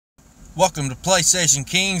Welcome to PlayStation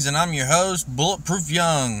Kings, and I'm your host, Bulletproof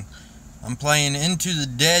Young. I'm playing Into the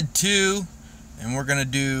Dead 2, and we're going to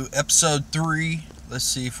do Episode 3. Let's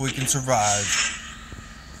see if we can survive.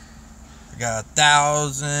 I got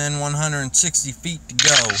 1,160 feet to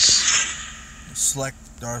go. Select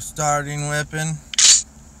our starting weapon,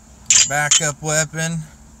 backup weapon.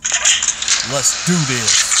 Let's do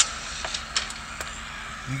this.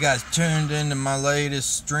 You guys tuned into my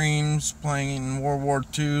latest streams playing World War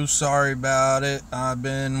II. Sorry about it. I've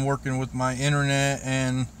been working with my internet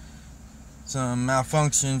and some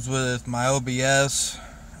malfunctions with my OBS.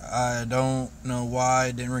 I don't know why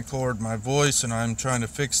I didn't record my voice, and I'm trying to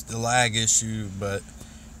fix the lag issue, but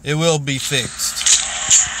it will be fixed.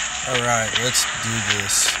 Alright, let's do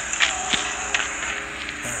this.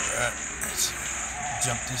 Alright, let's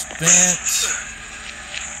jump this fence.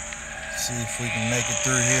 See if we can make it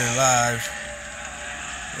through here live.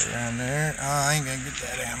 Get around there. Oh, I ain't gonna get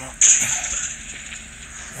that ammo.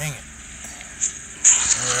 Dang it.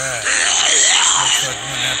 Alright. Looks like I'm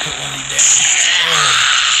gonna have to put one of these down. Oh.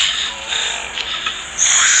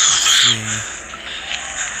 Let's see.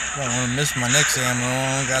 Don't want to miss my next ammo.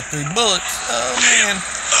 I only got 3 bullets. Oh man.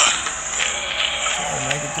 Try to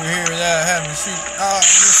make it through here without having to shoot. Oh, I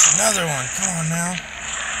missed another one. Come on now.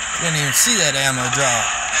 Didn't even see that ammo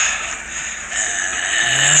drop.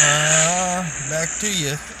 Back to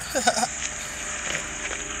you.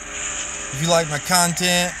 If you like my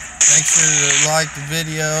content, make sure to like the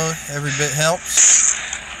video. Every bit helps.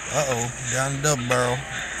 Uh-oh, down the double barrel.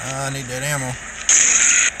 I need that ammo.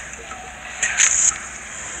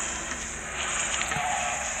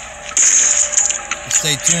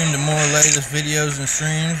 Stay tuned to more latest videos and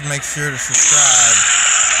streams. Make sure to subscribe.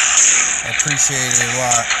 I appreciate it a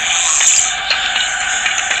lot.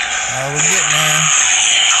 We're getting there.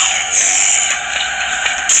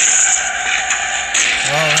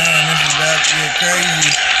 Oh man, this is about to get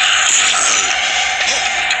crazy.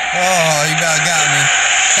 Oh, you about got me.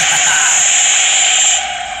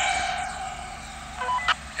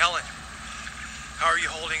 Helen, how are you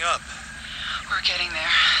holding up? We're getting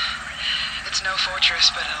there. It's no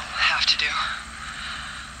fortress, but it'll have to do.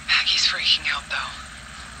 Maggie's freaking out though.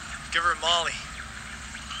 Give her Molly.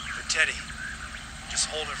 Or Teddy. Just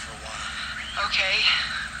hold her for a while. Okay,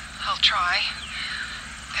 I'll try.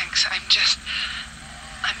 Thanks,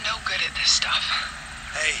 I'm no good at this stuff.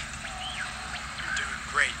 Hey, you're doing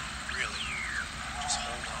great, really. Just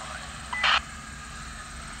hold on.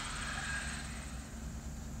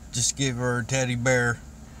 Just give her a teddy bear.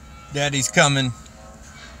 Daddy's coming.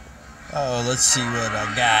 Oh, let's see what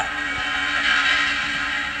I got.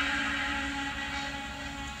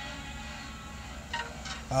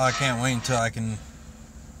 Oh, I can't wait until I can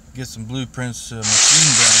get some blueprints to a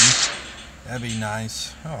machine gun. That'd be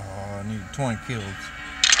nice. Oh, I need 20 kills.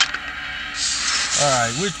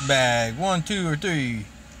 Alright, which bag? 1, 2, or 3?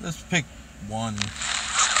 Let's pick one. Ooh,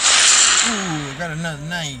 I got another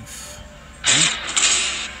knife.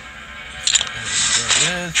 There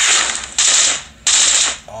it is.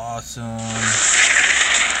 Awesome.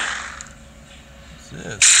 What's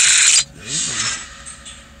this?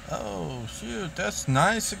 Oh, shoot, that's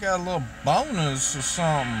nice. I got a little bonus or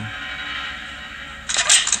something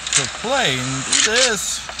to play and do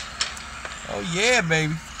this. Oh, yeah,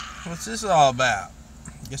 baby. What's this all about?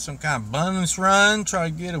 Get some kind of bonus run? Try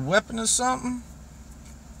to get a weapon or something?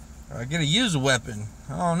 Or I get to use a weapon?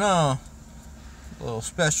 I don't know. A little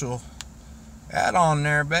special add-on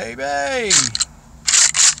there, baby.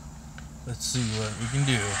 Let's see what we can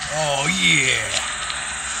do. Oh, yeah.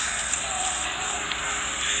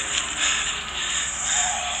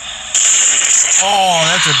 Oh,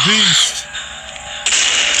 that's a beast.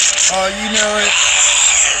 Oh, you know it.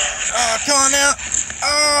 Oh, come on now.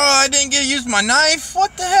 Oh, I didn't get to use my knife.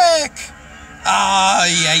 What the heck? Ah,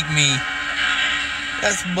 he ate me.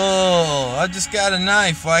 That's bull. I just got a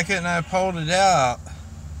knife. Why couldn't I have pulled it out?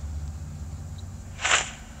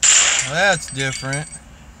 Well, that's different.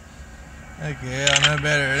 Okay, I'll know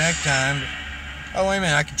better next time. Oh, wait a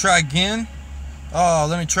minute. I can try again? Oh,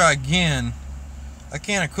 let me try again. I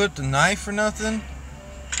can't equip the knife or nothing?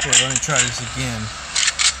 Okay, let me try this again.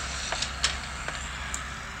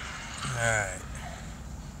 Alright.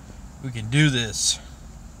 We can do this.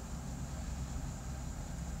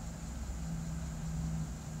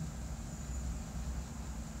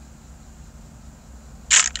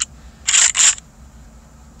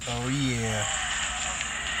 Oh yeah.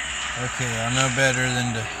 Okay, I know better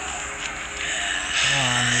than to... Come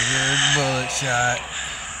on, there's a bullet shot.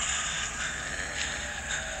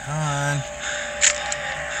 Come on.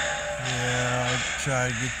 Yeah, I'll try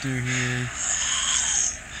to get through here.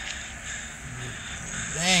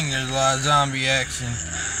 Dang, there's a lot of zombie action.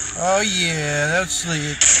 Oh yeah, that's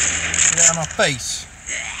slick. Get out of my face.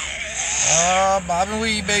 Oh, bob and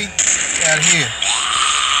weave, baby. Get out of here.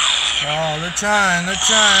 Oh, they're trying. Oh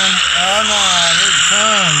no, there's a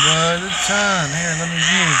ton, bud. There's a ton. Here, let me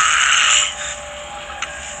move.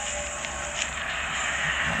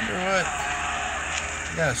 Wonder what.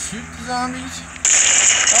 You gotta shoot the zombies?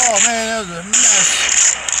 Oh man, that was a mess.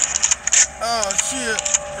 Oh shit.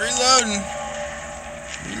 Reloading.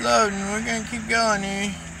 We're gonna keep going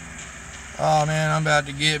here. Oh man, I'm about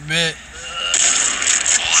to get bit.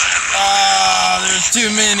 Oh, there's too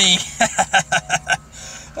many.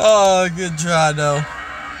 Oh, good try though.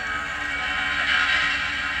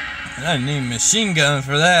 I didn't need a machine gun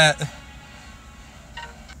for that.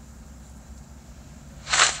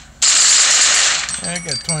 I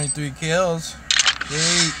got 23 kills.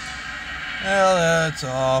 Sweet. Well, that's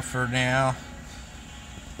all for now.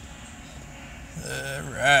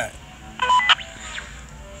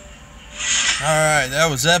 Alright, that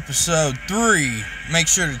was episode 3. Make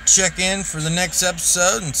sure to check in for the next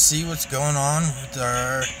episode and see what's going on with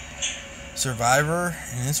our survivor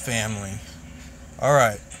and his family.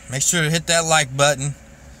 Alright, make sure to hit that like button.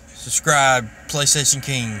 Subscribe, PlayStation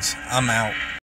Kings. I'm out.